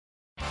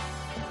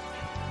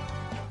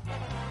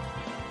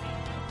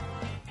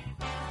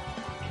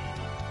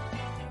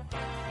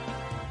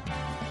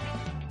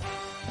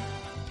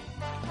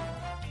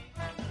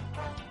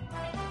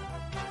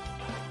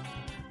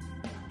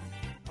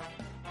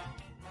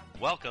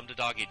Welcome to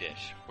Doggy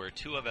Dish, where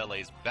two of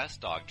LA's best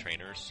dog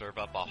trainers serve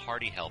up a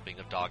hearty helping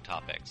of dog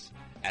topics.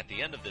 At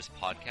the end of this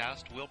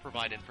podcast, we'll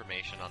provide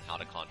information on how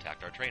to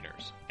contact our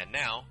trainers. And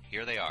now,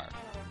 here they are.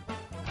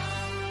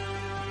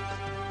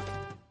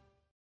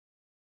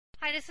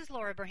 Hi, this is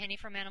Laura Burhaney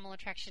from Animal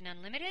Attraction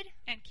Unlimited.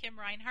 And Kim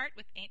Reinhart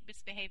with Ain't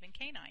Misbehavin'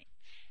 Canine.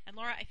 And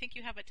Laura, I think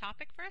you have a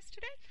topic for us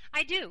today?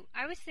 I do.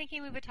 I was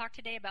thinking we would talk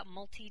today about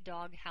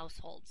multi-dog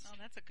households. Oh,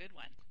 that's a good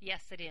one.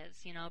 Yes, it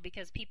is.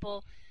 Because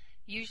people...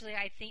 Usually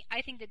I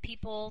think that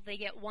people, they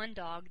get one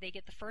dog, they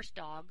get the first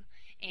dog,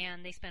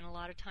 and they spend a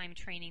lot of time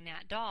training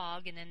that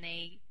dog, and then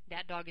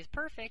that dog is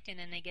perfect, and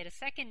then they get a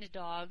second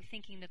dog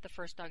thinking that the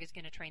first dog is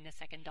going to train the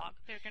second dog.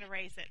 They're going to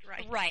raise it,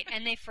 right? Right,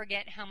 and they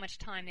forget how much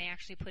time they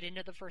actually put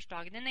into the first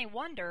dog, and then they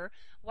wonder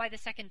why the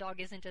second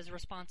dog isn't as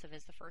responsive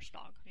as the first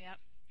dog. Yep,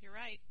 you're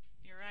right.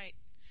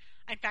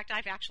 In fact,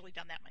 I've actually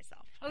done that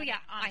myself. Oh, yeah,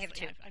 honestly, I have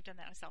too. I've done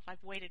that myself.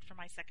 I've waited for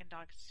my second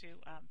dog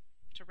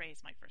to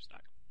raise my first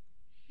dog.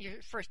 Your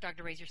first dog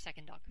to raise your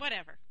second dog.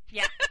 Whatever.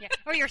 Yeah.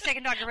 Or your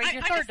second dog to raise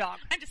your third dog.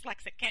 I'm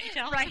dyslexic, can't you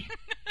tell? Right.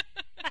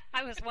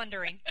 I was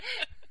wondering.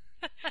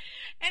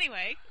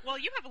 Anyway, well,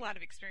 you have a lot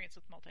of experience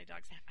with multi-dog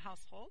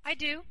households. I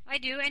do,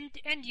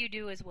 and you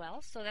do as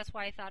well. So that's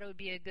why I thought it would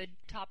be a good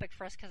topic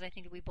for us, because I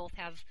think that we both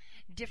have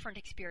different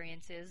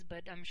experiences,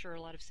 but I'm sure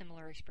a lot of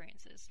similar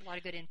experiences. A lot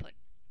of good input.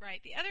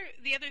 Right. The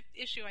other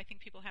issue I think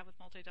people have with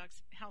multi-dog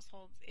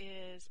households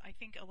is I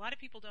think a lot of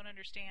people don't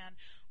understand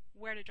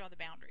where to draw the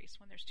boundaries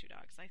when there's two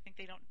dogs. I think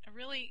they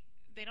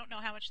don't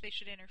know how much they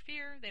should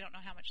interfere. They don't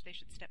know how much they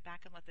should step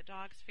back and let the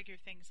dogs figure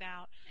things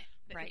out.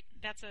 Right.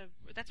 That's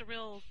a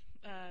real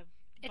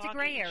it's a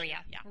gray area.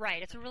 Yeah.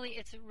 Right. It's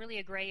really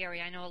a gray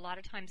area. I know a lot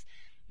of times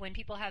when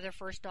people have their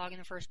first dog and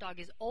the first dog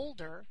is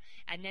older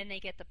and then they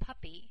get the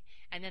puppy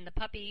and then the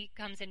puppy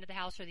comes into the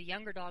house or the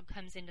younger dog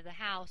comes into the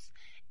house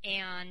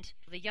and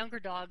the younger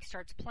dog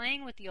starts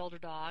playing with the older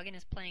dog and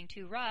is playing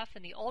too rough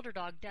and the older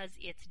dog does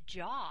its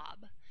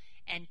job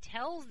and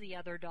tells the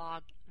other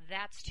dog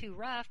that's too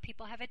rough,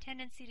 people have a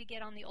tendency to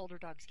get on the older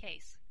dog's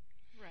case.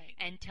 Right.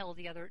 And tell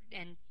the older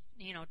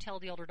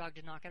dog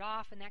to knock it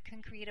off, and that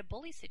can create a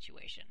bully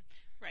situation.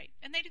 Right.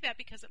 And they do that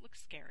because it looks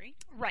scary.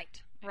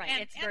 Right.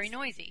 It's very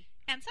noisy.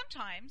 And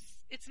sometimes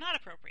it's not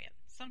appropriate.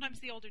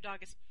 Sometimes the older dog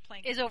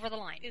is over the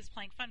line. Is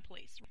playing fun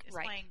police. Is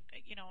right. Playing,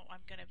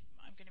 I'm gonna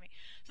make.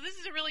 So this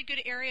is a really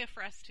good area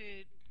for us to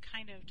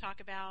kind of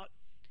talk about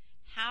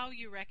how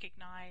you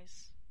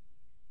recognize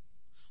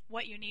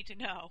what you need to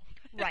know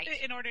right.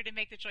 in order to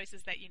make the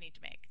choices that you need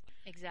to make.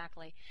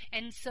 Exactly.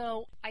 And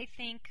so I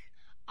think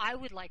I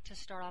would like to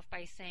start off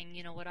by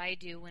saying, what I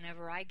do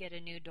whenever I get a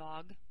new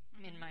dog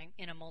mm-hmm.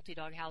 in a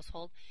multi-dog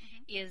household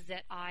mm-hmm. is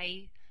that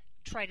I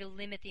try to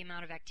limit the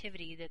amount of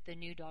activity that the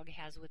new dog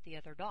has with the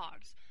other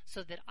dogs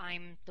so that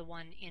I'm the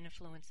one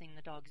influencing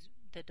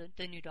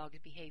the new dog's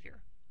behavior.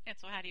 And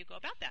so how do you go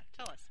about that?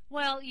 Tell us.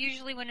 Well,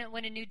 usually when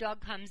a new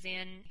dog comes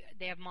in,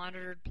 they have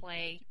monitored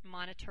play,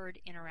 monitored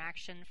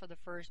interaction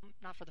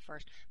not for the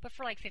first, but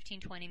for like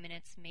 15, 20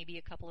 minutes, maybe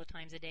a couple of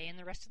times a day. And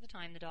the rest of the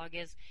time, the dog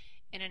is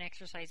in an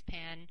exercise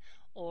pen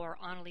or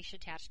on a leash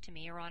attached to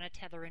me or on a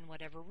tether in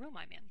whatever room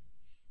I'm in.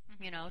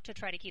 To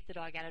try to keep the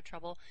dog out of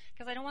trouble.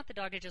 Because I don't want the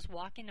dog to just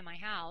walk into my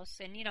house.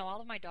 And, all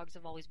of my dogs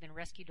have always been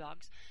rescue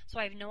dogs. So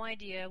I have no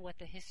idea what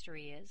the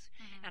history is.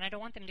 Mm-hmm. And I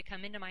don't want them to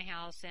come into my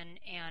house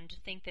and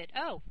think that,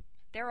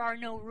 there are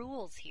no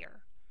rules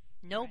here.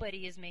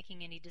 Nobody right. is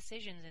making any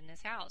decisions in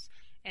this house.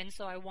 And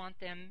so I want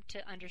them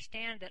to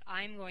understand that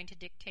I'm going to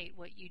dictate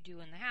what you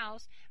do in the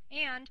house,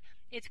 and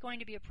it's going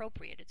to be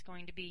appropriate. It's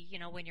going to be,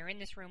 when you're in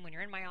this room, when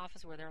you're in my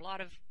office where there are a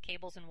lot of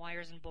cables and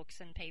wires and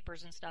books and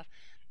papers and stuff,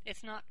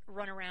 it's not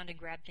run around and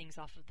grab things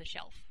off of the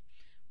shelf.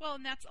 Well,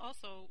 and that's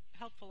also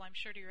helpful, I'm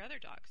sure, to your other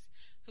dogs,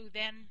 who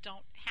then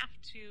don't have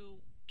to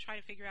try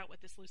to figure out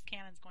what this loose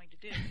cannon's going to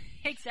do.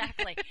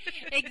 Exactly,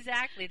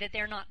 that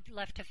they're not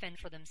left to fend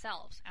for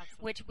themselves.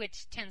 Absolutely.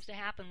 Which tends to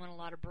happen when a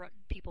lot of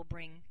people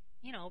bring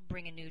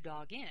a new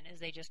dog in,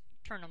 is they just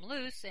turn them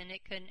loose, and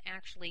it can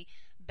actually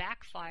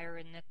backfire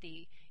in that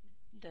the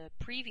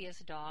previous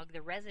dog,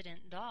 the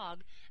resident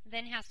dog,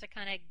 then has to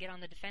kind of get on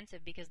the defensive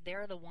because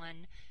they're the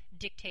one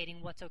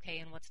dictating what's okay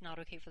and what's not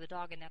okay for the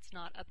dog, and that's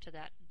not up to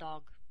that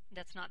dog.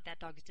 That's not that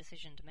dog's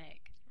decision to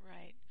make.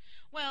 Right.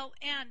 Well,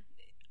 and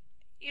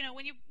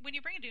when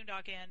you bring a new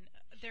dog in,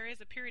 there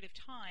is a period of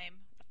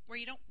time where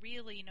you don't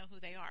really know who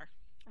they are.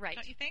 Right.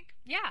 Don't you think?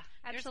 Yeah,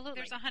 absolutely.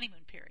 There's a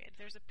honeymoon period.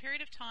 There's a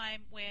period of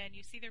time when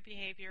you see their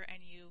behavior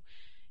and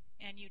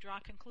you draw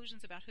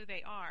conclusions about who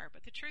they are.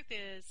 But the truth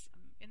is,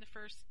 in the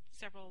first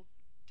several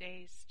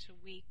days to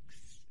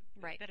weeks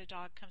right. that a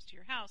dog comes to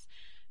your house,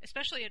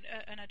 especially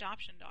an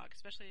adoption dog,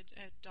 especially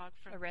a dog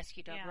from a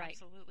rescue dog, yeah, right?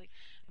 Absolutely.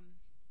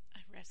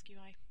 Rescue.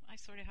 I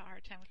sort of have a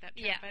hard time with that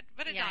term, yeah.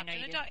 but adoption.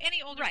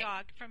 Any older right.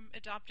 dog from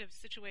adoptive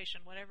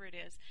situation, whatever it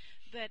is,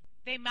 that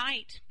they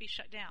might be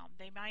shut down.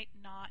 They might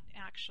not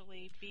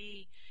actually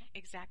be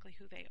exactly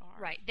who they are.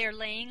 Right. They're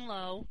laying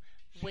low,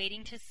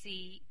 waiting to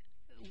see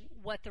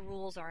what the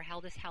rules are, how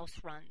this house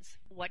runs,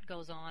 what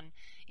goes on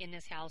in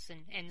this house,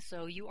 and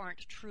so you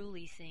aren't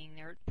truly seeing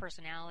their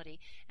personality.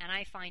 And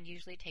I find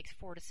usually it takes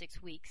 4 to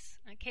 6 weeks,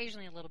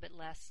 occasionally a little bit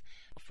less,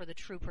 for the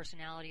true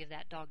personality of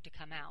that dog to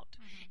come out.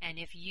 Mm-hmm. And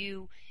if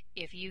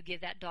you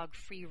give that dog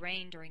free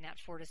rein during that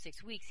 4 to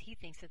 6 weeks, he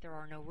thinks that there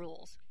are no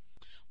rules.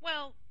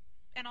 Well,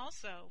 and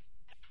also,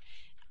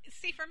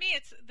 see, for me,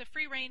 it's the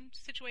free rein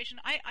situation.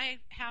 I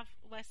have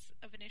less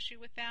of an issue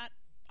with that,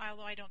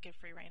 although I don't give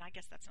free rein. I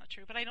guess that's not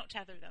true, but I don't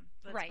tether them.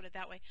 Let's put it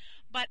that way.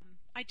 But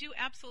I do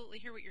absolutely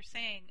hear what you're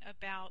saying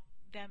about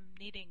them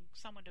needing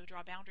someone to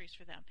draw boundaries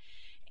for them.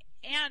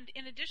 And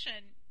in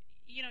addition,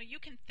 you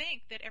can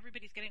think that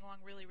everybody's getting along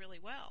really, really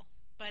well,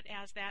 but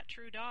as that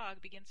true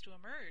dog begins to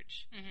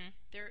emerge, mm-hmm.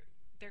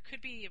 there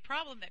could be a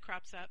problem that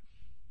crops up,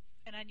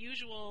 an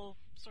unusual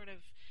sort of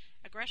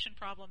aggression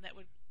problem that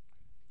would,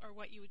 or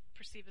what you would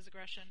perceive as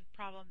aggression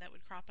problem that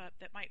would crop up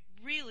that might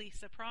really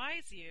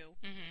surprise you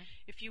mm-hmm.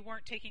 if you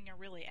weren't taking a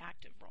really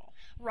active role.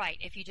 Right.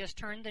 If you just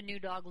turned the new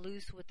dog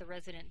loose with the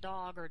resident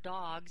dog or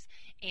dogs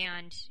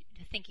and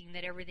thinking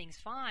that everything's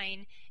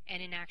fine,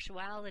 and in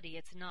actuality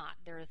it's not.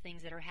 There are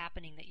things that are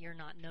happening that you're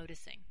not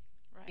noticing.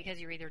 Right. Because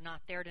you're either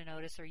not there to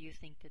notice or you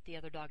think that the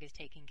other dog is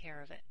taking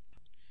care of it.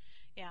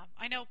 Yeah.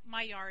 I know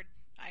my yard,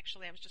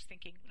 actually, I was just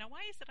thinking, now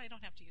why is it I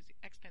don't have to use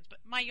X-Pens? But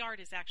my yard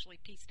is actually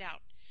pieced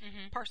out,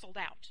 mm-hmm. parceled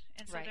out.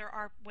 And so there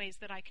are ways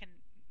that I can,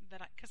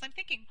 because I'm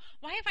thinking,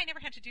 why have I never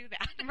had to do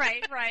that?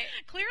 Right.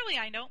 Clearly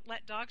I don't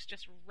let dogs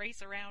just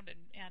race around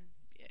and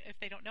if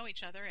they don't know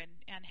each other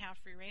and have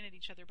free rein at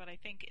each other, but I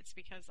think it's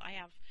because I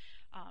have,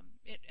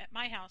 at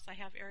my house, I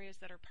have areas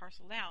that are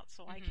parceled out,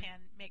 so mm-hmm. I can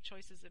make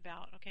choices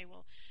about, okay,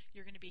 well,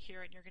 you're going to be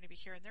here and you're going to be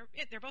here, and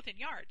they're both in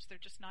yards. They're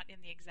just not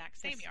in the exact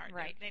same yard.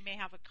 Right. They may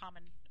have a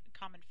common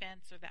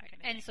fence or that kind of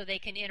thing. And so they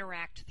can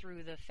interact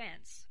through the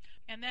fence.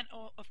 And then,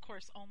 of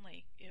course,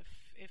 only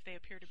if they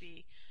appear to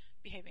be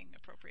behaving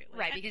appropriately.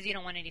 Right, because you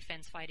don't want any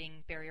fence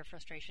fighting, barrier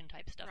frustration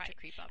type stuff to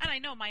creep up. And I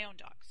know my own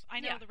dogs.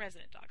 I know the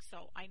resident dogs,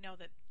 so I know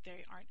that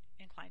they aren't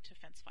inclined to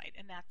fence fight,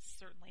 and that's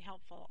certainly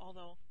helpful,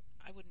 although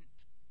I wouldn't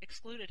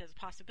exclude it as a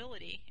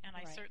possibility, and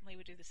I certainly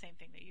would do the same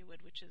thing that you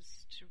would, which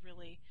is to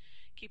really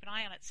keep an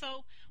eye on it.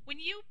 So when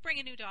you bring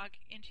a new dog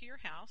into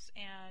your house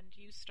and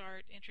you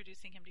start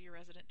introducing him to your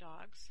resident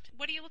dogs,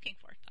 what are you looking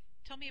for?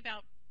 Tell me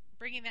about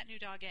bringing that new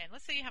dog in.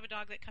 Let's say you have a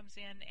dog that comes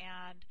in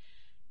and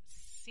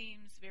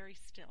seems very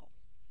still.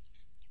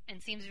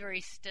 And seems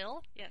very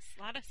still? Yes,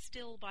 a lot of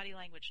still body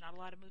language, not a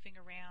lot of moving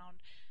around,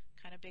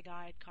 kind of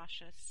big-eyed,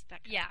 cautious,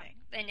 that kind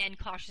of thing. And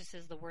cautious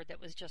is the word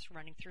that was just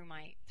running through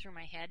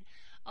my head.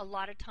 A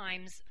lot of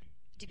times,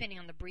 depending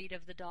on the breed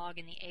of the dog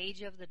and the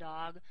age of the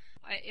dog,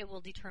 it will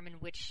determine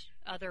which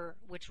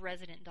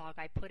resident dog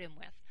I put him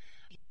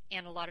with.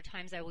 And a lot of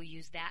times I will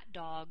use that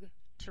dog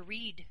to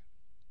read.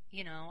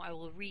 I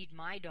will read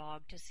my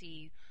dog to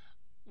see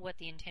what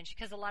the intention,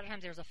 because a lot of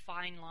times there's a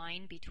fine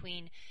line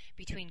between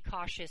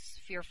cautious,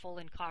 fearful,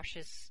 and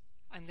cautious,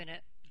 I'm going to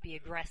be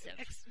aggressive.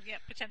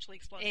 Potentially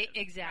explosive.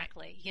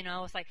 Exactly.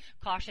 Right. It's like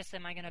cautious,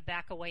 am I going to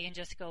back away and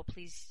just go,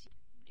 please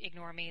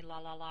ignore me, la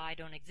la la, I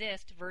don't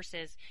exist,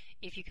 versus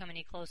if you come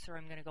any closer,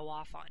 I'm going to go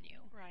off on you.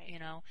 Right.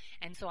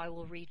 And so I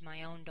will read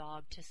my own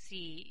dog to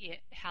see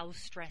how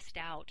stressed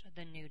out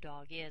the new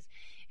dog is.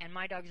 And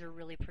my dogs are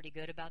really pretty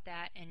good about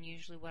that, and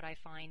usually what I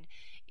find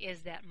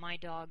is that my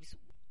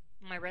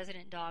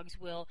resident dogs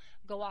will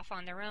go off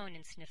on their own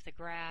and sniff the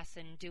grass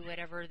and do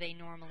whatever they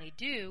normally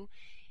do,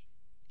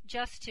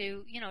 just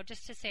to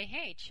say,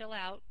 hey, chill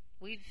out.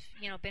 We've,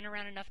 been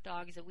around enough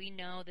dogs that we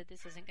know that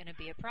this isn't going to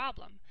be a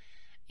problem.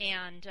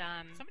 And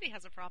somebody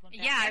has a problem.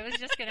 Yeah, I was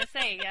just going to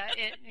say,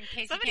 in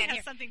case somebody you can't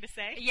has something to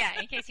say. Yeah,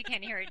 in case you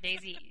can't hear it,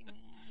 Daisy,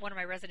 one of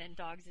my resident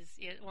dogs,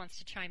 wants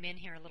to chime in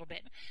here a little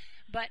bit.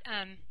 But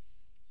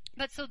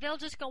so they'll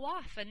just go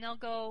off and they'll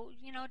go,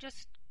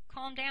 just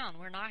calm down.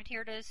 We're not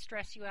here to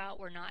stress you out.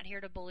 We're not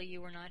here to bully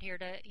you. We're not here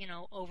to,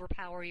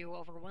 overpower you,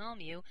 overwhelm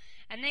you.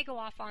 And they go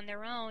off on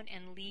their own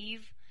and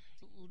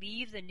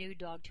leave the new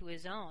dog to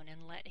his own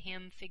and let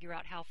him figure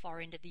out how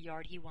far into the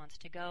yard he wants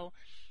to go.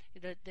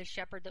 The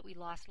shepherd that we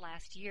lost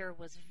last year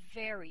was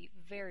very,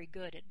 very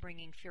good at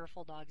bringing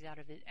fearful dogs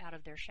out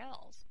of their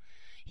shells.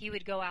 He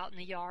would go out in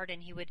the yard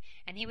and he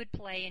would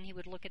play and he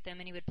would look at them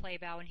and he would play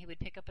bow and he would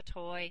pick up a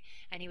toy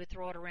and he would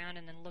throw it around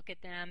and then look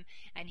at them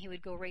and he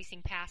would go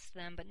racing past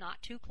them, but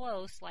not too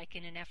close, like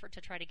in an effort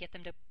to try to get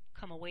them to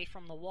come away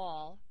from the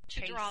wall,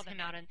 to draw them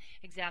out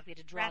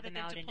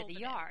into the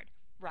yard.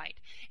 Right.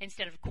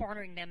 Instead of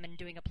cornering them and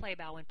doing a play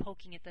bow and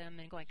poking at them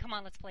and going, come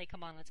on, let's play.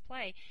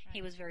 Right.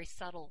 He was very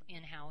subtle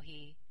in how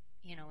he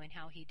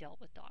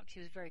dealt with dogs. He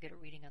was very good at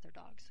reading other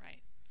dogs.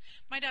 Right.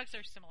 My dogs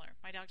are similar.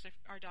 My dogs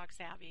are dog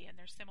savvy, and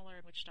they're similar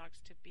in which dogs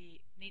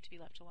need to be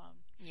left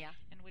alone. Yeah.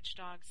 And which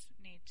dogs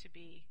need to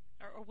be,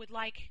 or would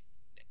like,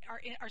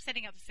 are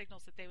setting out the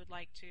signals that they would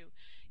like to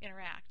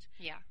interact.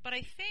 Yeah. But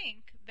I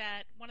think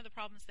that one of the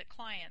problems that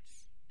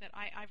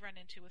I've run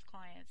into with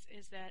clients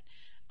is that,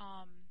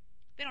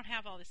 they don't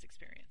have all this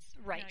experience.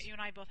 Right. You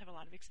and I both have a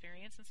lot of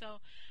experience, and so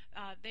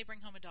they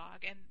bring home a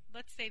dog, and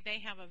let's say they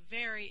have a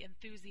very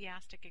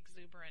enthusiastic,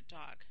 exuberant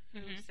dog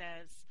who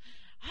says,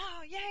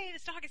 "Oh, yay!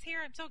 This dog is here!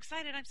 I'm so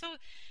excited!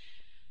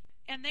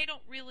 And they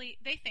don't really.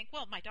 They think,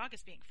 well, my dog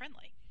is being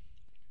friendly,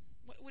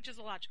 which is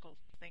a logical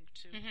thing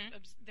to.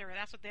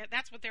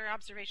 That's what their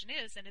observation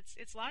is, and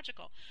it's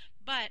logical.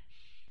 But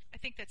I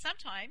think that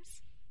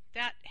sometimes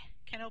that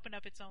can open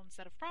up its own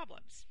set of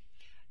problems.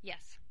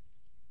 Yes.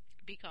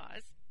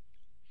 Because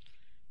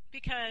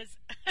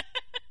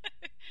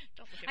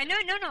don't look at I me.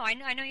 know. No.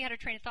 I know you had a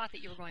train of thought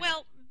that you were going.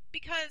 Well,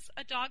 because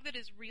a dog that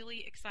is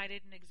really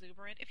excited and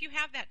exuberant, if you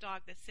have that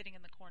dog that's sitting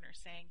in the corner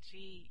saying,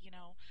 "Gee,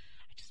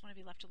 I just want to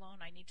be left alone.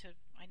 I need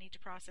to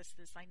process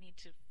this. I need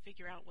to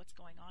figure out what's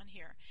going on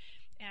here,"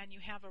 and you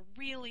have a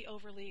really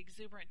overly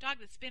exuberant dog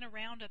that's been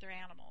around other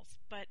animals,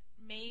 but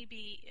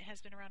maybe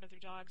has been around other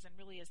dogs and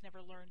really has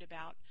never learned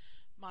about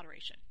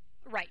moderation.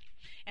 Right.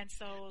 And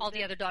so all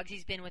the other dogs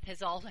he's been with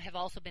have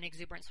also been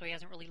exuberant, so he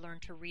hasn't really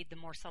learned to read the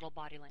more subtle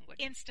body language.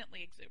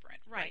 Instantly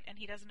exuberant, right. And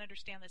he doesn't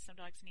understand that some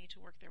dogs need to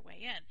work their way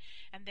in.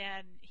 And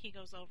then he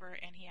goes over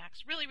and he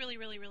acts really, really,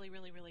 really, really,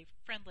 really, really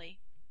friendly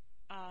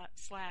 /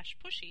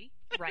 pushy.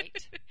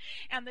 Right.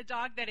 And the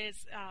dog that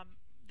is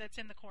that's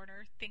in the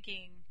corner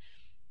thinking,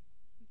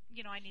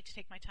 I need to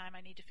take my time, I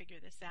need to figure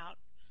this out,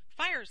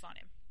 fires on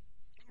him.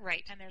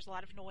 Right. And there's a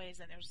lot of noise,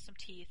 and there's some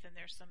teeth, and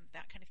there's some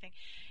that kind of thing.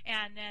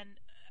 And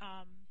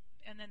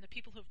then the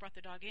people who've brought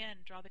the dog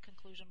in draw the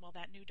conclusion, well,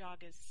 that new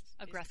dog is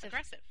aggressive.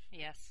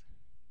 Yes.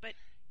 But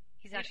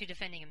he's actually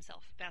defending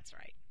himself. That's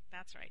right.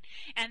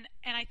 And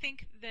I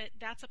think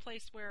that's a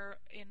place where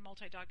in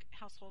multi-dog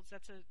households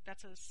that's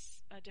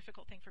a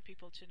difficult thing for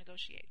people to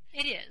negotiate.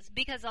 It is,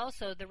 because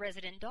also the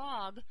resident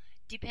dog,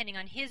 depending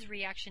on his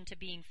reaction to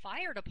being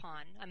fired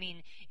upon, I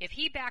mean, if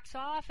he backs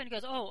off and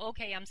goes, "Oh,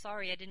 okay, I'm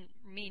sorry, I didn't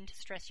mean to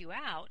stress you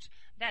out,"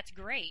 that's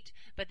great.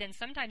 But then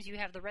sometimes you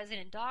have the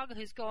resident dog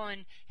who's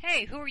going,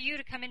 "Hey, who are you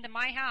to come into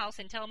my house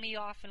and tell me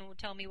off and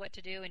tell me what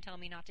to do and tell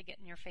me not to get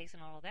in your face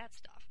and all of that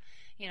stuff?"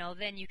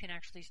 Then you can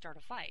actually start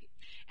a fight.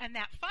 And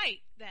that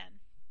fight then,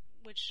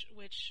 which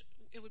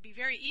it would be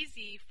very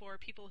easy for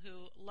people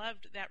who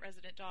loved that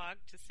resident dog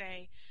to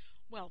say,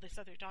 well, this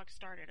other dog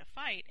started a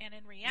fight, and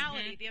in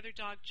reality, the other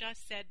dog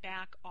just said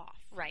back off.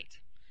 Right.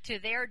 To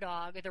their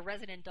dog, the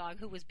resident dog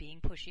who was being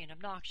pushy and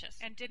obnoxious.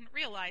 And didn't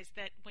realize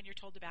that when you're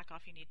told to back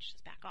off, you need to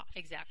just back off.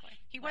 Exactly.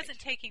 He wasn't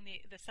taking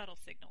the subtle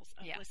signals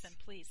of, listen,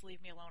 please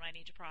leave me alone, I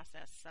need to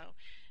process. So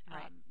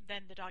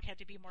then the dog had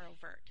to be more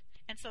overt.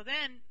 And so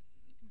then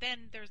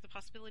there's the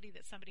possibility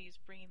that somebody who's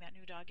bringing that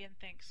new dog in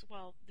thinks,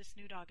 well, this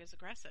new dog is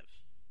aggressive,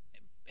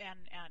 and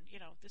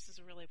this is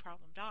a really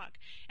problem dog.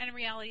 And in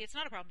reality, it's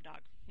not a problem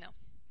dog. No.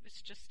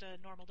 It's just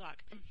a normal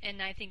dog.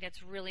 And I think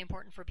that's really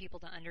important for people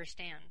to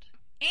understand.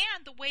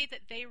 And the way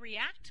that they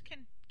react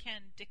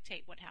can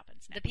dictate what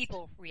happens next. The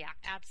people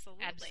react.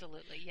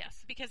 Absolutely,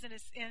 yes. Because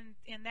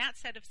in that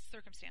set of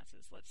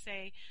circumstances, let's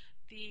say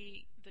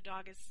the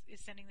dog is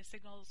sending the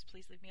signals,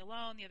 please leave me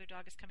alone. The other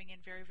dog is coming in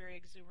very, very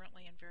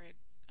exuberantly and very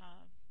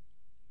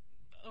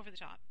over the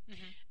top.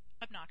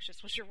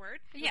 Obnoxious was your word,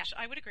 which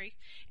I would agree.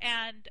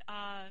 And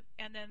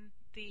then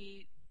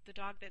the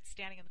dog that's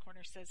standing in the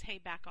corner says, "Hey,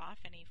 back off,"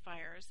 and he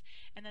fires.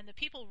 And then the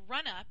people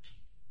run up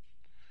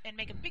and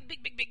make a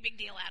big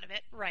deal out of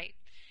it. Right.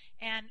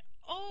 And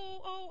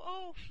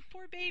oh,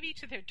 poor baby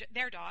to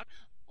their dog.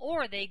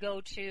 Or they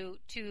go to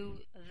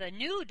the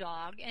new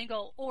dog and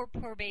go, "Or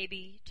poor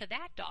baby" to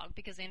that dog,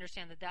 because they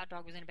understand that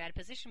dog was in a bad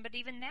position. But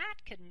even that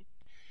can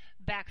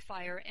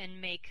backfire and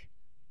make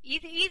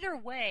either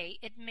way,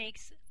 it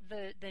makes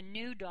the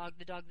new dog,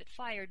 the dog that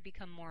fired,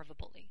 become more of a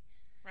bully.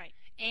 Right.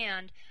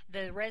 And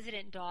the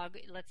resident dog,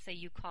 let's say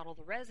you coddle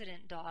the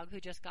resident dog who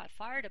just got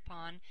fired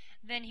upon,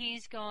 then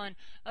he's going,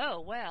 "Oh,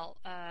 well,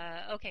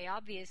 okay,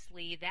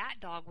 obviously that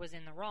dog was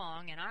in the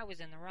wrong and I was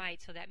in the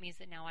right, so that means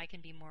that now I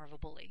can be more of a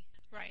bully."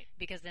 Right.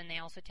 Because then they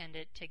also tend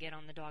to get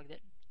on the dog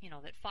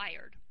that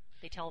fired.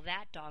 They tell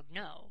that dog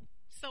no.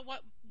 So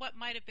what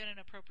might have been an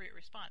appropriate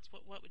response?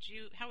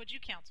 How would you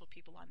counsel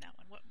people on that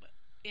one? What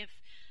if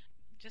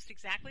just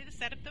exactly the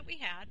setup that we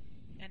had,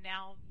 and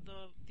now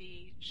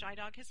the shy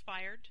dog has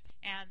fired,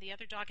 and the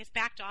other dog has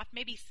backed off,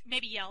 maybe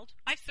yelled.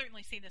 I've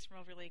certainly seen this from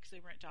overly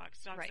exuberant dogs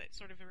that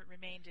sort of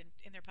remained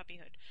in their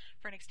puppyhood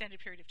for an extended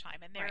period of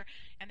time, and they're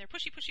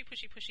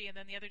pushy, and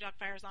then the other dog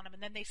fires on them,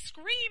 and then they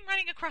scream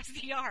running across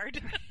the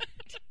yard.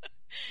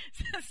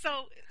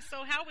 So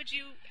how would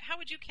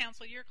you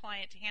counsel your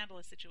client to handle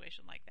a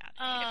situation like that?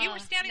 If you were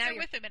standing there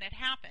with them and it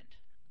happened,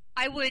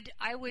 I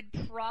would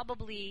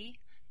probably.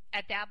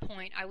 At that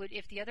point,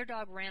 if the other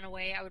dog ran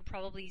away, I would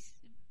probably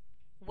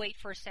wait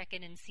for a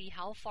second and see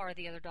how far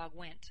the other dog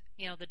went.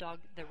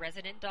 The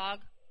resident dog,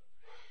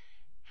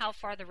 how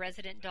far the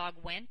resident dog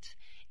went.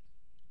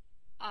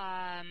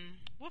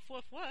 Woof,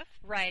 woof, woof.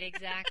 Right,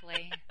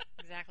 exactly.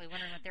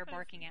 Wondering what they're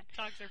barking at.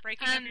 Dogs are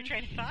breaking up your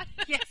train of thought.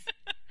 Yes.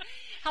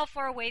 How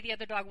far away the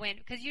other dog went.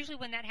 Because usually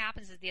when that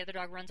happens is the other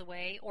dog runs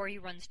away, or he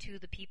runs to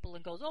the people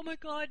and goes, "Oh my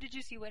God, did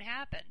you see what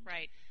happened?"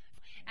 Right.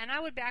 And I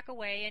would back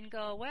away and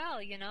go,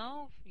 well,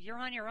 you're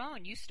on your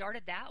own. You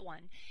started that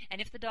one.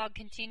 And if the dog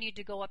continued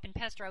to go up and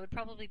pester, I would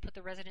probably put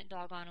the resident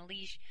dog on a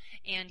leash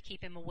and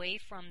keep him away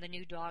from the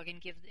new dog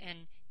and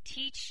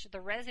teach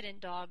the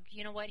resident dog,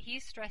 you know what,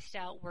 he's stressed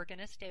out, we're going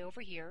to stay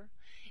over here,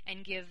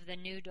 and give the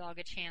new dog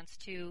a chance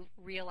to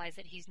realize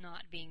that he's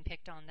not being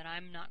picked on, that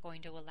I'm not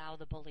going to allow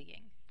the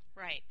bullying.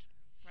 Right.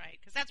 Right,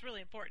 because that's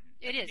really important.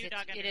 It is.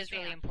 It is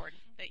really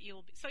important that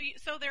you'll be.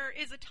 So there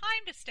is a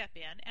time to step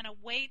in and a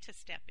way to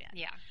step in.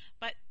 Yeah.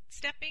 But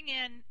stepping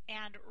in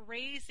and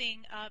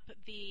raising up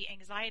the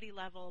anxiety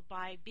level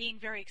by being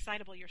very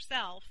excitable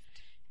yourself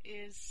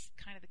is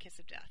kind of the kiss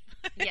of death.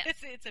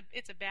 Yes.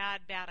 it's a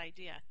bad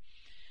idea.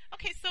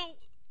 Okay, so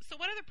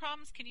what other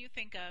problems can you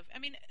think of? I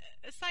mean,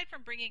 aside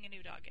from bringing a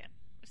new dog in,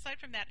 aside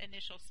from that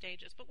initial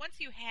stages, but once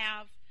you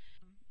have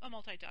a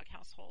multi-dog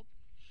household.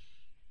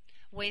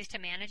 Ways to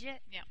manage it?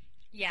 Yeah.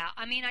 Yeah,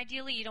 I mean,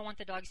 ideally you don't want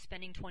the dogs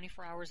spending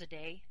 24 hours a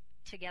day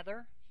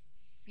together,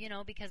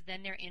 because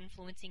then they're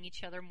influencing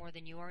each other more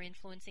than you are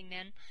influencing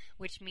them,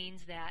 which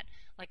means that,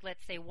 like,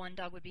 let's say one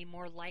dog would be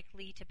more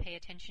likely to pay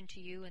attention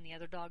to you and the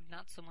other dog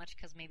not so much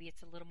because maybe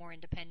it's a little more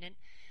independent,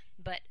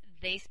 but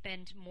they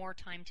spend more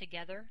time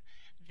together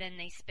than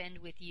they spend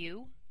with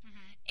you.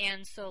 Mm-hmm.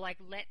 And so, like,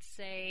 let's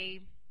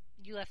say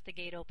you left the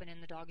gate open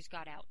and the dogs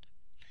got out.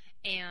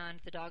 And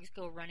the dogs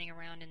go running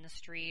around in the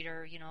street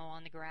or,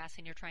 on the grass,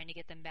 and you're trying to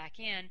get them back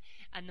in,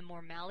 and the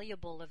more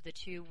malleable of the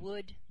two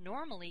would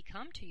normally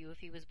come to you if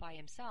he was by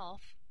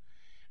himself,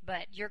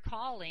 but you're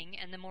calling,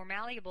 and the more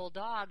malleable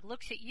dog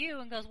looks at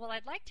you and goes, well,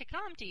 I'd like to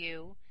come to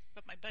you,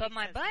 but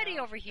my buddy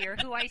no. over here,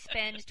 who I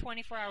spend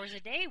 24 hours a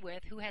day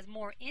with, who has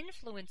more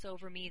influence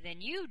over me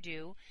than you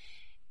do,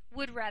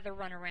 would rather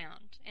run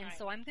around. And right.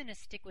 So I'm going to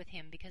stick with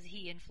him because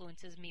he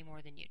influences me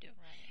more than you do.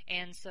 Right.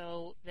 And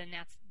so then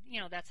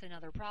that's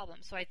another problem.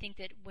 So I think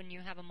that when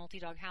you have a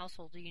multi-dog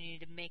household, you need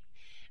to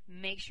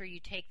make sure you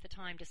take the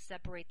time to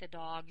separate the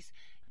dogs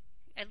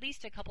at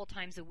least a couple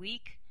times a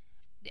week,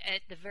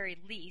 at the very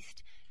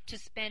least, to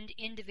spend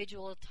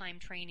individual time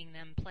training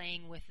them,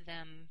 playing with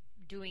them,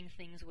 doing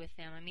things with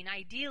them. I mean,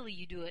 ideally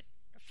you do it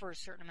for a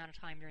certain amount of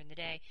time during the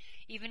day,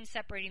 even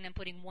separating them,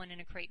 putting one in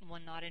a crate and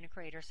one not in a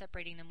crate, or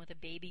separating them with a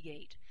baby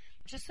gate,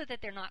 just so that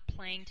they're not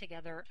playing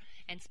together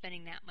and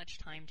spending that much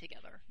time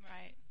together.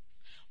 Right.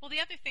 Well, the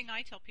other thing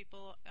I tell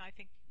people I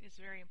think is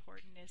very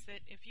important is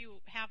that if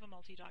you have a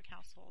multi-dog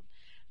household,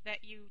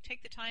 that you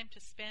take the time to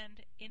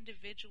spend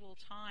individual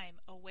time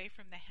away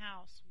from the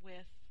house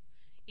with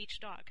each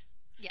dog.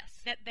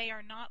 Yes. That they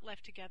are not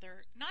left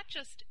together, not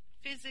just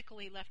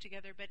physically left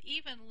together, but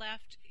even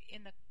left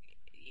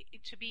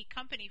to be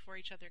company for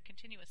each other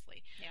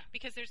continuously. Yeah.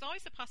 Because there's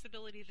always a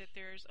possibility that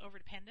there's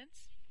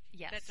overdependence.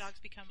 Yes. That dogs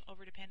become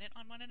overdependent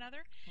on one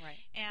another. Right.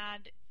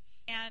 And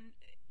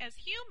as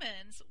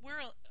humans,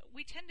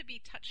 we tend to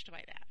be touched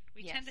by that.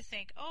 We yes. tend to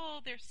think,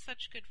 oh, they're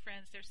such good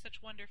friends, they're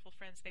such wonderful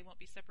friends, they won't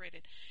be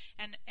separated.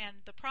 And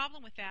the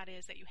problem with that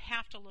is that you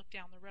have to look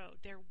down the road.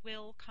 There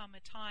will come a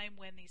time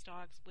when these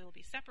dogs will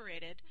be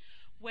separated,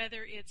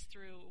 whether it's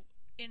through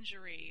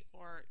injury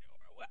or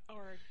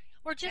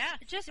just death,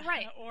 just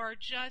right, or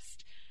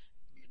just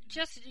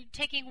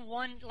taking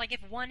one, like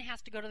if one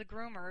has to go to the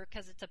groomer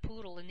because it's a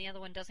poodle and the other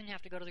one doesn't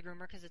have to go to the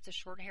groomer because it's a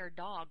short-haired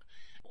dog,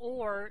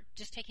 or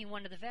just taking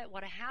one to the vet.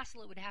 What a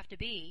hassle it would have to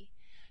be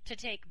to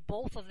take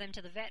both of them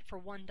to the vet for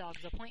one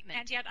dog's appointment.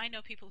 And yet I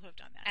know people who have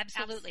done that.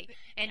 Absolutely.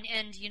 And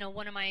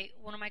one of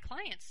my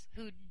clients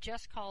who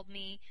just called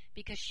me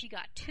because she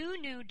got two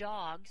new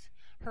dogs.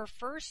 Her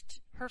first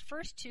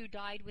two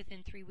died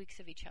within 3 weeks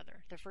of each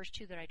other. The first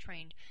two that I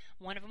trained.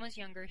 One of them was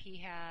younger. He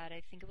had,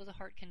 I think it was a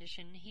heart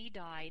condition. He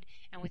died.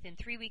 And within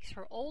 3 weeks,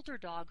 her older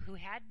dog, who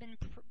had been,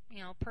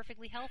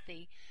 perfectly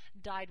healthy,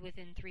 died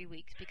within 3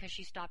 weeks because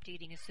she stopped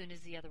eating as soon as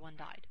the other one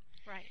died.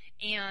 Right.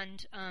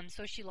 And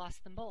so she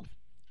lost them both.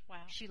 Wow.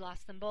 She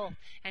lost them both.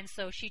 And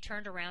so she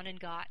turned around and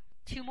got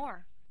two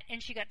more.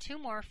 And she got two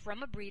more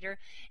from a breeder,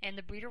 and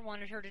the breeder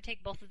wanted her to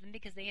take both of them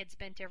because they had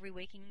spent every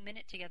waking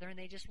minute together and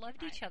they just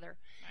loved each other.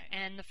 Right.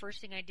 And the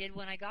first thing I did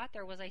when I got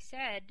there was I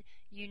said,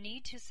 you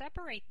need to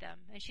separate them.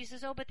 And she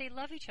says, oh, but they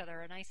love each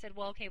other. And I said,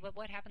 well, okay, but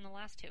what happened the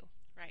last two?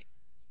 Right.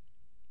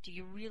 Do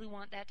you really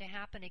want that to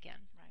happen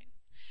again? Right.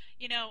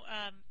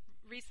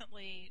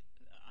 Recently,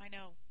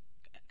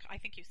 I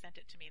think you sent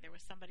it to me. There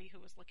was somebody who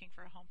was looking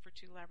for a home for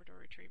two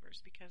Labrador Retrievers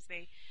because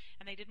they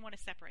didn't want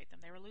to separate them.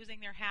 They were losing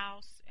their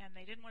house and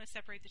they didn't want to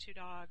separate the two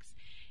dogs,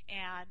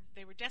 and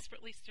they were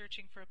desperately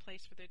searching for a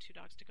place for their two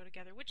dogs to go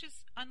together, which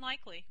is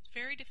unlikely. It's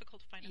very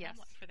difficult to find a yes.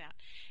 home for that.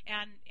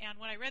 And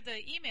when I read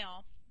the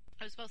email,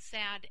 I was both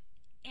sad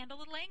and a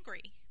little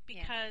angry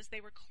because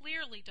they were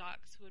clearly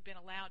dogs who had been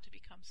allowed to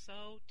become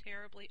so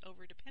terribly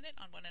overdependent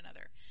on one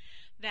another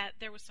that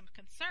there was some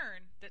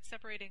concern that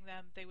separating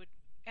them they would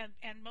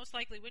and most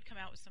likely would come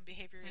out with some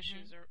behavior mm-hmm.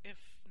 issues, or if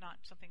not,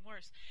 something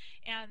worse.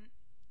 And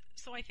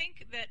so I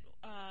think that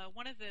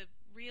one of the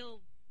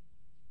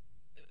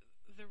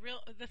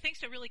things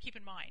to really keep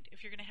in mind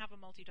if you're going to have a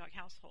multi-dog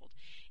household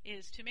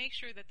is to make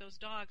sure that those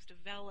dogs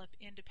develop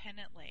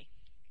independently,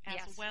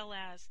 as yes. well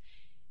as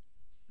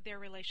their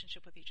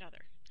relationship with each other.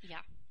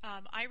 Yeah.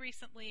 I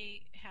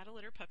recently had a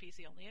litter of puppies,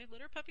 the only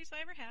litter of puppies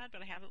I ever had,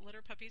 but I have a litter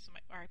of puppies.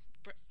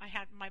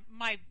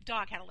 My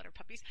dog had a litter of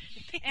puppies.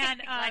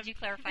 And glad you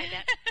clarified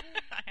that.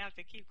 I have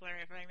to keep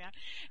clarifying that.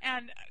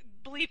 And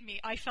believe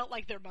me, I felt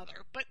like their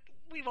mother, but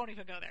we won't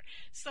even go there.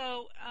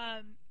 So,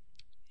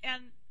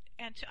 and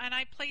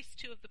I placed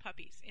 2 of the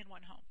puppies in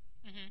one home.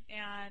 Mm-hmm.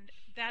 And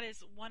that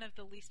is one of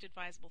the least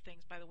advisable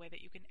things, by the way,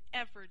 that you can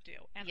ever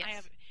do. And yes. I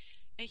have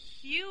a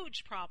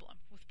huge problem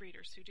with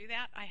breeders who do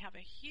that. I have a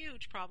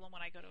huge problem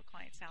when I go to a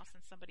client's house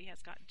and somebody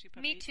has gotten 2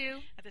 puppies Me too.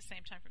 at the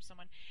same time from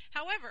someone.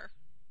 However,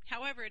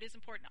 it is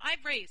important.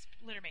 I've raised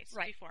litter mates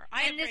right. before.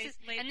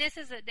 This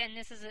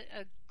is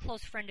a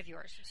close friend of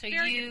yours. So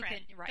very you good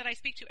friend can right. that I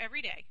speak to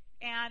every day.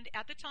 And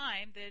at the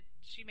time that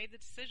she made the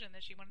decision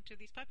that she wanted 2 of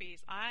these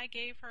puppies, I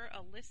gave her a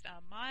list a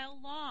mile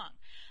long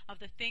of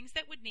the things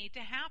that would need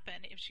to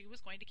happen if she was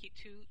going to keep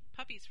 2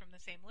 puppies from the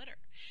same litter.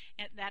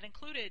 And that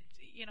included,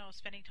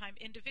 spending time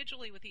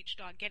individually with each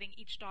dog, getting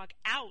each dog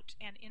out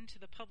and into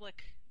the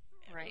public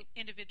right.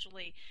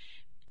 individually,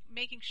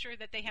 making sure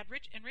that they had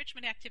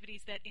enrichment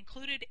activities that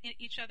included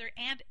each other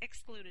and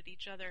excluded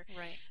each other.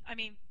 Right. I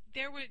mean,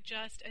 there were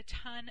just a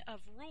ton of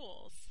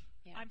rules.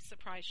 Yeah. I'm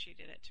surprised she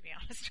did it, to be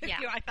honest with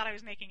yeah. you. I thought I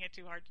was making it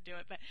too hard to do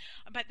it,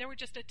 but there were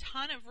just a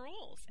ton of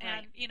rules,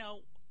 right.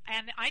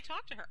 and I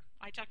talk to her.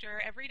 I talk to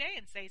her every day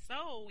and say,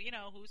 so,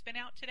 who's been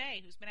out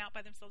today? Who's been out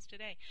by themselves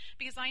today?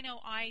 Because I know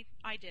I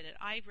did it.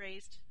 I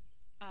raised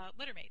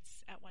litter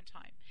mates at one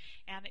time,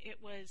 and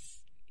it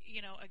was,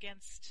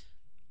 against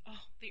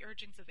the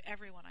urgings of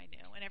everyone I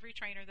knew, and every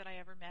trainer that I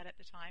ever met at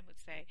the time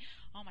would say,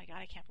 oh my God,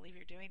 I can't believe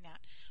you're doing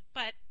that.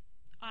 But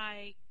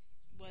I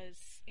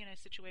was in a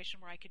situation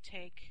where I could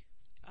take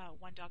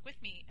one dog with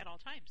me at all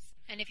times.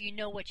 And if you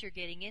know what you're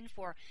getting in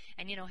for,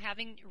 and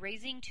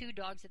raising 2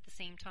 dogs at the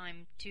same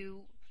time,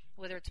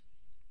 whether it's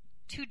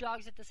 2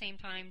 dogs at the same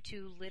time,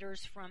 2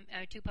 litters from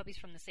 2 puppies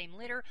from the same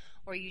litter,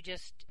 or you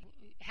just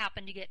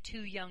happen to get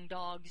 2 young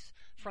dogs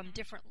from mm-hmm.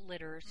 different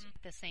litters mm-hmm.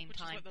 at the same Which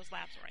time. Which is what those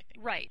labs are, I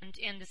think. Right.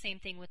 And the same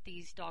thing with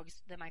these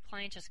dogs that my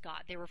client just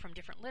got. They were from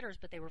different litters,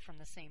 but they were from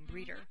the same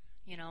breeder. Mm-hmm.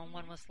 Mm-hmm.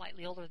 One was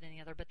slightly older than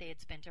the other, but they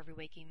had spent every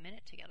waking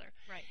minute together.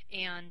 Right.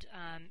 And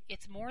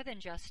it's more than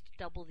just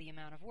double the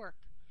amount of work.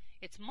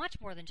 It's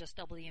much more than just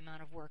double the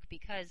amount of work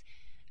because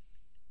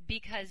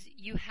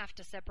you have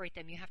to separate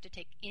them. You have to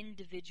take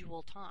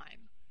individual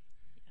time.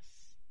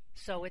 Yes.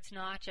 So it's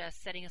not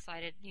just setting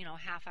aside a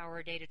half hour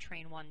a day to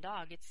train one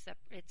dog.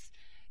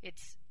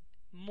 It's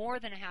more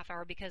than a half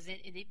hour because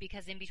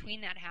in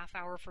between that half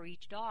hour for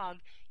each dog,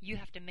 you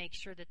have to make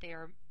sure that they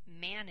are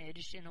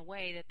managed in a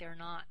way that they're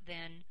not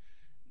then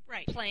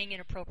right. playing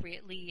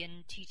inappropriately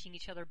and teaching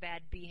each other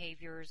bad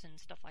behaviors and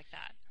stuff like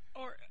that.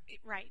 Or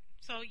right.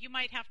 So you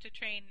might have to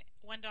train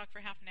one dog for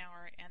half an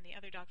hour and the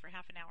other dog for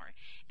half an hour,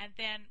 and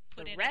then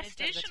put the in rest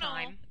an additional. Of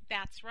the time.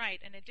 That's right.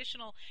 An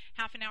additional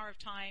half an hour of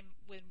time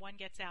when one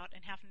gets out,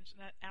 and half an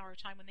hour of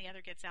time when the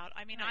other gets out.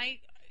 I mean, right.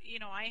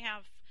 I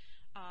have.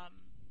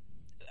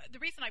 The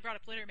reason I brought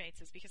up litter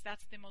mates is because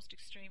that's the most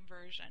extreme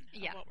version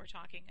of yeah. what we're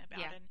talking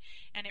about, yeah.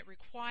 and it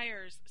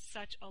requires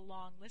such a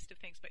long list of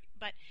things.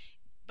 But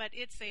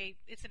it's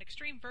an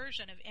extreme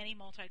version of any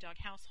multi-dog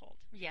household.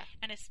 Yeah.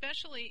 And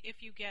especially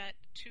if you get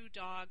 2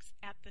 dogs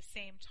at the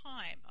same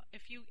time.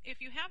 If you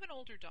have an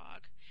older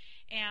dog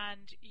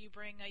and you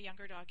bring a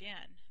younger dog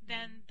in,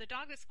 then the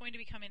dog that's going to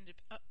become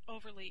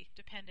overly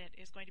dependent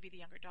is going to be the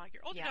younger dog.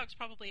 Your older yeah. dog's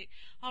probably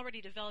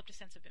already developed a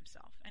sense of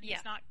himself, and yeah.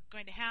 he's not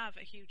going to have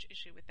a huge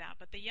issue with that.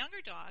 But the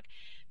younger dog,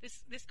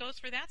 this goes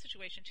for that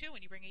situation too.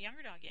 When you bring a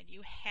younger dog in,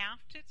 you have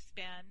to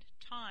spend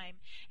time.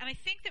 And I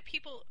think that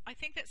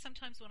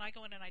sometimes when I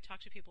go in and I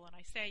talk to people and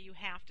I say you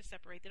have to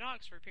separate the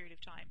dogs for a period of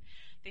time,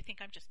 they think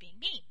I'm just being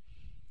mean.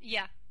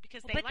 Yeah.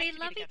 Because they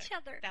love be each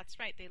other. That's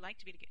right. They like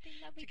to be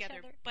They love together.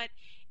 each other. But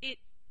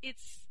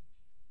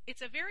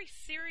it's a very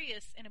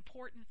serious and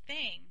important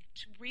thing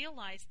to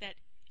realize that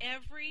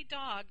every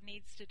dog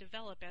needs to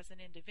develop as an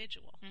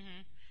individual.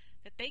 Mm-hmm.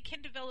 That they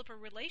can develop a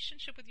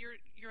relationship with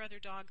your other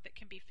dog that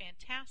can be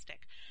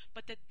fantastic,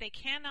 but that they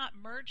cannot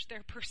merge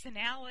their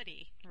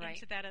personality right.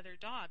 into that other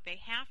dog. They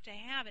have to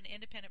have an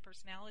independent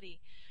personality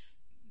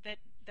that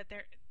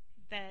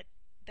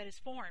is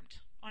formed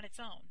on its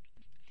own.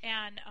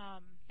 And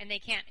they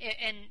can't,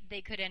 and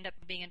they could end up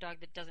being a dog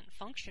that doesn't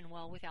function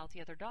well without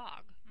the other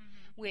dog.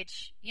 Mm-hmm.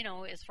 Which,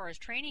 as far as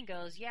training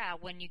goes, yeah,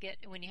 when you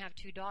have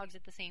 2 dogs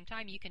at the same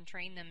time, you can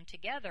train them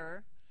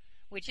together,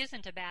 which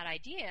isn't a bad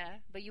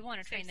idea, but you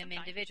want to train them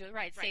individually,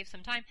 right? Save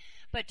some time.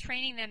 But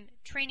training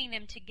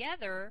them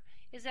together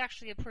is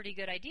actually a pretty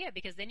good idea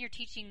because then you're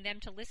teaching them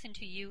to listen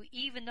to you,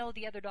 even though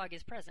the other dog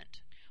is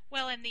present.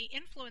 Well, and the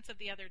influence of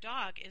the other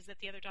dog is that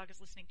the other dog is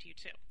listening to you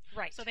too.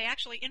 Right. So they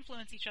actually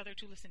influence each other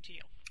to listen to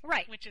you.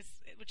 Right. Which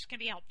can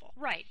be helpful.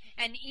 Right.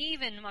 And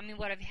even,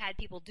 what I've had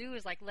people do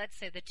is, let's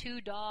say the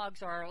 2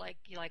 dogs are like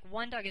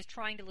one dog is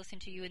trying to listen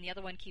to you and the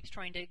other one keeps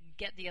trying to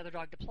get the other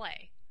dog to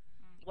play.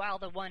 Mm-hmm. While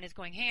the one is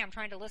going, hey, I'm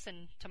trying to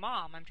listen to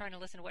Mom. I'm trying to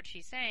listen to what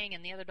she's saying,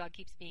 and the other dog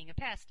keeps being a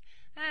pest.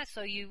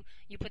 So you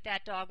put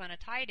that dog on a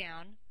tie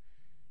down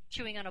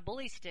chewing on a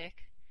bully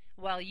stick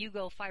while you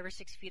go 5 or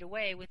 6 feet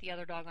away with the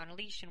other dog on a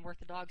leash and work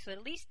the dog, so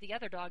at least the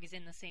other dog is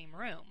in the same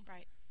room.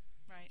 Right.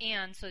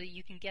 And so that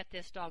you can get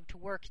this dog to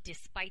work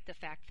despite the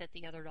fact that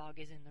the other dog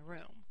is in the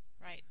room.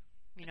 Right.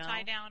 You know?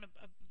 Tie down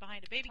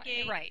behind a baby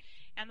gate. Right.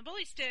 And the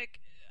bully stick,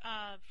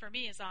 for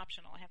me, is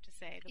optional, I have to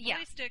say. The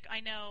bully stick,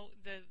 I know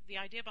the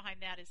idea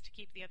behind that is to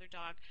keep the other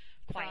dog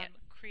quiet,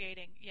 from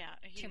creating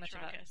a huge too much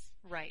ruckus.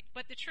 Right.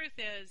 But the truth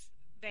is,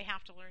 they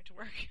have to learn to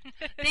work.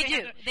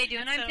 They do.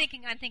 And I'm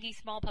thinking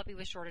small puppy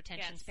with short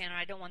attention span. And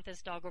I don't want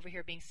this dog over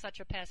here being such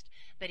a pest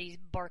that he's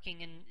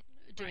barking and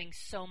doing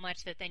so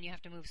much that then you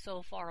have to move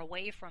so far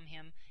away from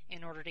him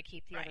in order to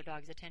keep the other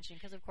dog's attention.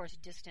 Because, of course,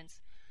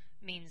 distance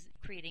means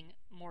creating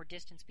more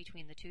distance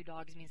between the two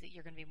dogs means that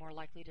you're going to be more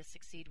likely to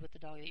succeed with the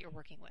dog that you're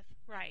working with.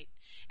 Right.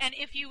 And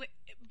if you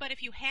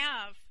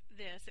have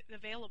this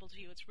available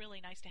to you, it's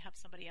really nice to have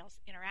somebody else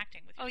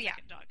interacting with your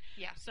second dog.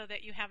 Yeah. So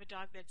that you have a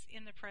dog that's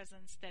in the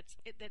presence, that's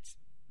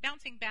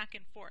bouncing back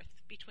and forth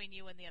between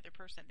you and the other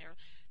person. They're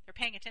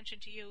paying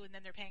attention to you, and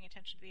then they're paying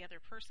attention to the other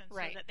person, so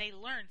that they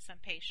learn some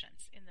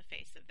patience in the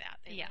face of that.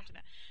 They learn to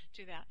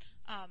do that.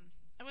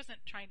 I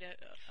wasn't trying to.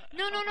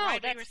 No.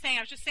 What you were saying,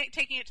 I was just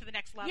taking it to the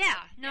next level.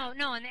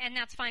 No, and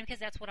that's fine because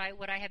that's what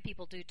I have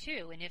people do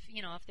too. And if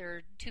there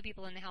are 2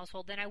 people in the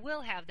household, then I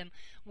will have them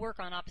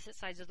work on opposite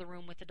sides of the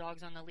room with the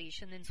dogs on the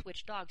leash, and then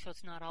switch dogs, so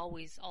it's not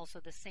always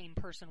also the same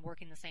person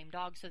working the same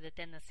dog, so that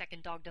then the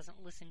second dog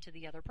doesn't listen to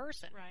the other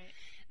person. Right.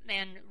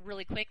 And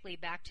really quickly,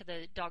 back to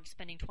the dogs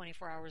spending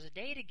 24 hours a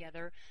day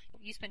together.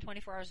 You spend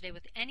 24 hours a day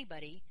with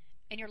anybody,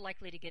 and you're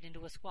likely to get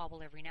into a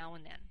squabble every now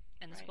and then,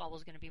 and the squabble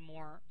is going to be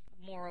more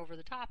over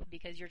the top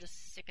because you're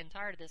just sick and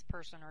tired of this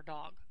person or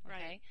dog. Okay,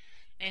 right.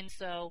 And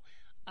so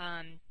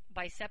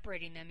by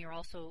separating them, you're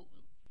also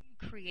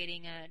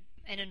creating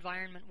an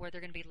environment where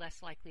they're going to be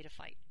less likely to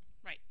fight.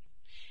 Right.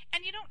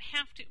 And you don't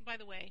have to, by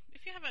the way,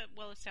 if you have a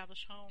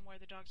well-established home where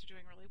the dogs are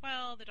doing really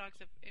well, the dogs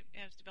have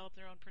developed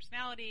their own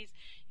personalities,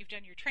 you've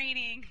done your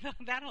training,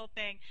 that whole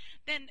thing,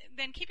 then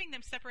keeping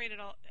them separated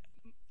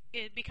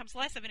it becomes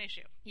less of an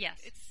issue.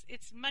 Yes.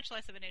 It's much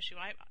less of an issue.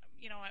 I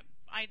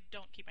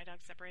don't keep my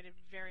dogs separated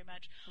very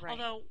much,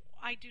 although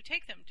I do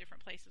take them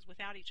different places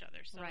without each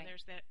other. So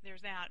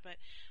there's that. But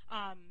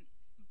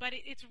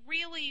it's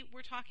really,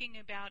 we're talking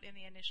about in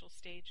the initial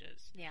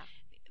stages. Yeah.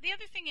 The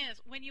other thing is,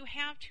 when you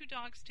have 2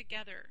 dogs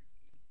together,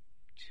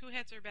 2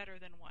 heads are better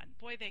than 1.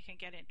 Boy, they can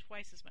get in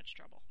twice as much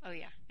trouble. Oh,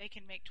 yeah. They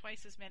can make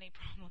twice as many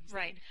problems.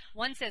 Right.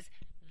 One says,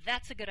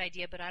 that's a good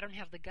idea, but I don't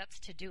have the guts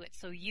to do it,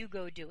 so you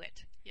go do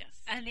it.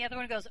 Yes. And the other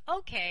one goes,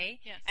 okay.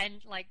 Yes.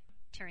 And, like,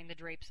 tearing the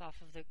drapes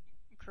off of the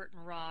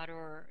curtain rod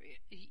or,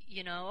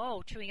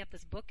 chewing up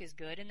this book is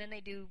good, and then they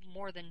do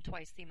more than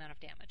twice the amount of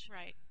damage.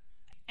 Right.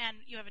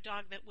 And you have a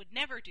dog that would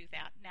never do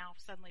that, now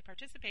suddenly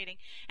participating,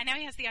 and now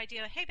he has the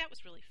idea, hey, that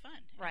was really fun.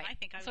 Right. I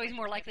think so he's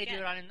more likely to do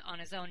it on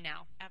his own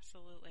now.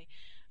 Absolutely.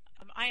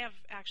 I have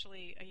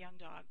actually a young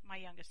dog, my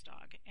youngest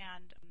dog,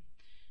 and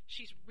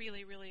she's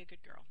really, really a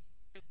good girl.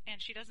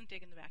 And she doesn't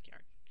dig in the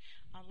backyard.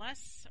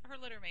 Unless her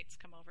litter mates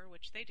come over,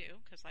 which they do,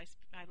 because I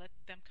let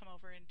them come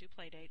over and do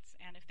play dates.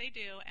 And if they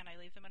do, and I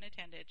leave them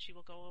unattended, she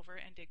will go over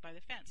and dig by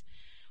the fence,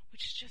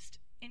 which is just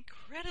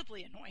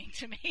incredibly annoying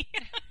to me.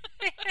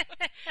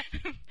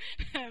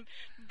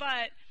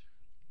 But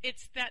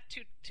it's that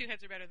two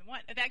heads are better than one.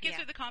 That gives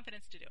her the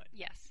confidence to do it.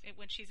 Yes.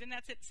 When she's in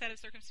that set of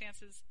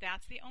circumstances,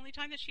 that's the only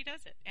time that she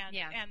does it.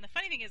 And the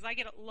funny thing is, I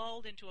get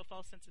lulled into a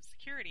false sense of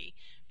security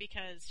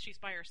because she's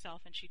by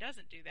herself and she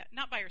doesn't do that.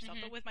 Not by herself,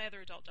 but with my other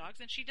adult dogs,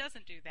 and she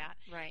doesn't do that.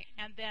 Right.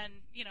 And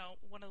then,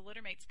 one of the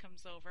litter mates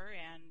comes over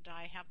and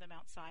I have them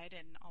outside,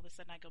 and all of a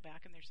sudden I go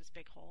back and there's this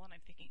big hole, and I'm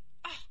thinking,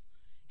 oh,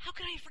 how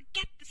can I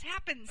forget this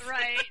happens?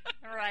 Right.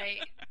 Right.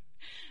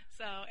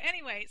 So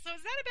anyway, is that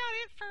about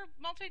it for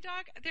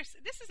multi-dog? This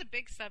is a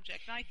big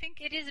subject, and I think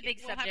it is a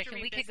big subject,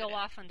 and we could go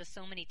off onto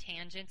so many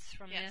tangents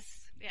from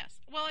this. Yes.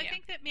 Well, I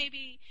think that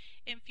maybe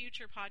in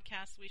future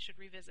podcasts we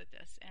should revisit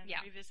this and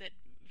revisit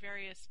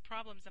various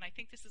problems. And I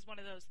think this is one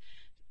of those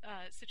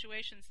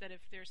situations that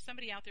if there's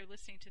somebody out there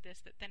listening to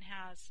this that then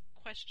has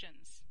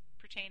questions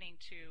pertaining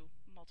to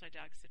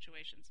multi-dog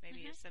situations,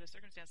 maybe a set of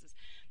circumstances,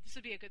 this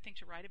would be a good thing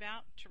to write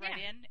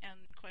in and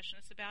question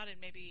us about,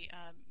 and maybe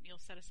you'll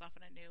set us off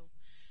on a new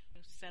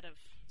set of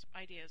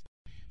ideas.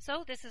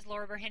 So this is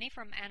Laura Verhenne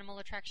from Animal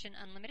Attraction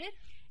Unlimited,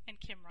 and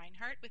Kim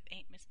Reinhart with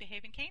Ain't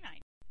Misbehaving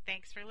Canine.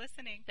 Thanks for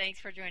listening. Thanks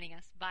for joining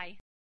us. Bye.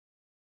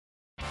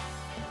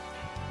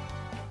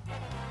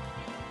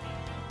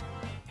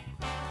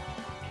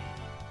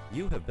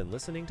 You have been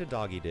listening to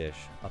Doggy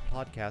Dish, a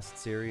podcast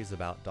series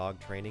about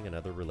dog training and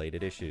other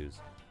related issues.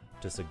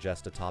 To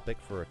suggest a topic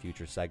for a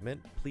future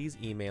segment, please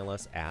email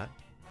us at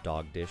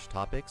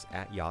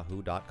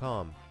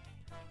dogdishtopics@yahoo.com.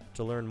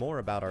 To learn more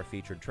about our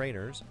featured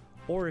trainers,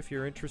 or if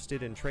you're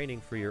interested in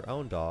training for your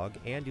own dog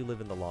and you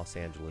live in the Los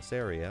Angeles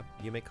area,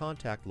 you may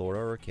contact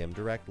Laura or Kim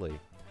directly.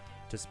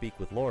 To speak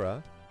with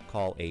Laura,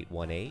 call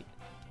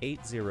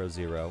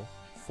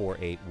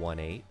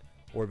 818-800-4818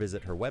 or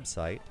visit her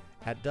website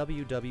at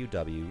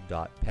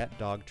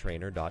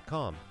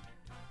www.petdogtrainer.com.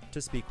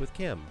 To speak with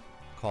Kim,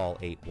 call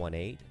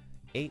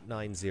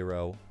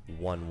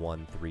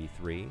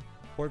 818-890-1133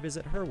 or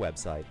visit her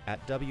website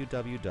at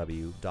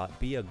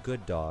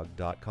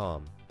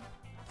www.beagooddog.com.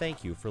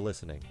 Thank you for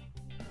listening.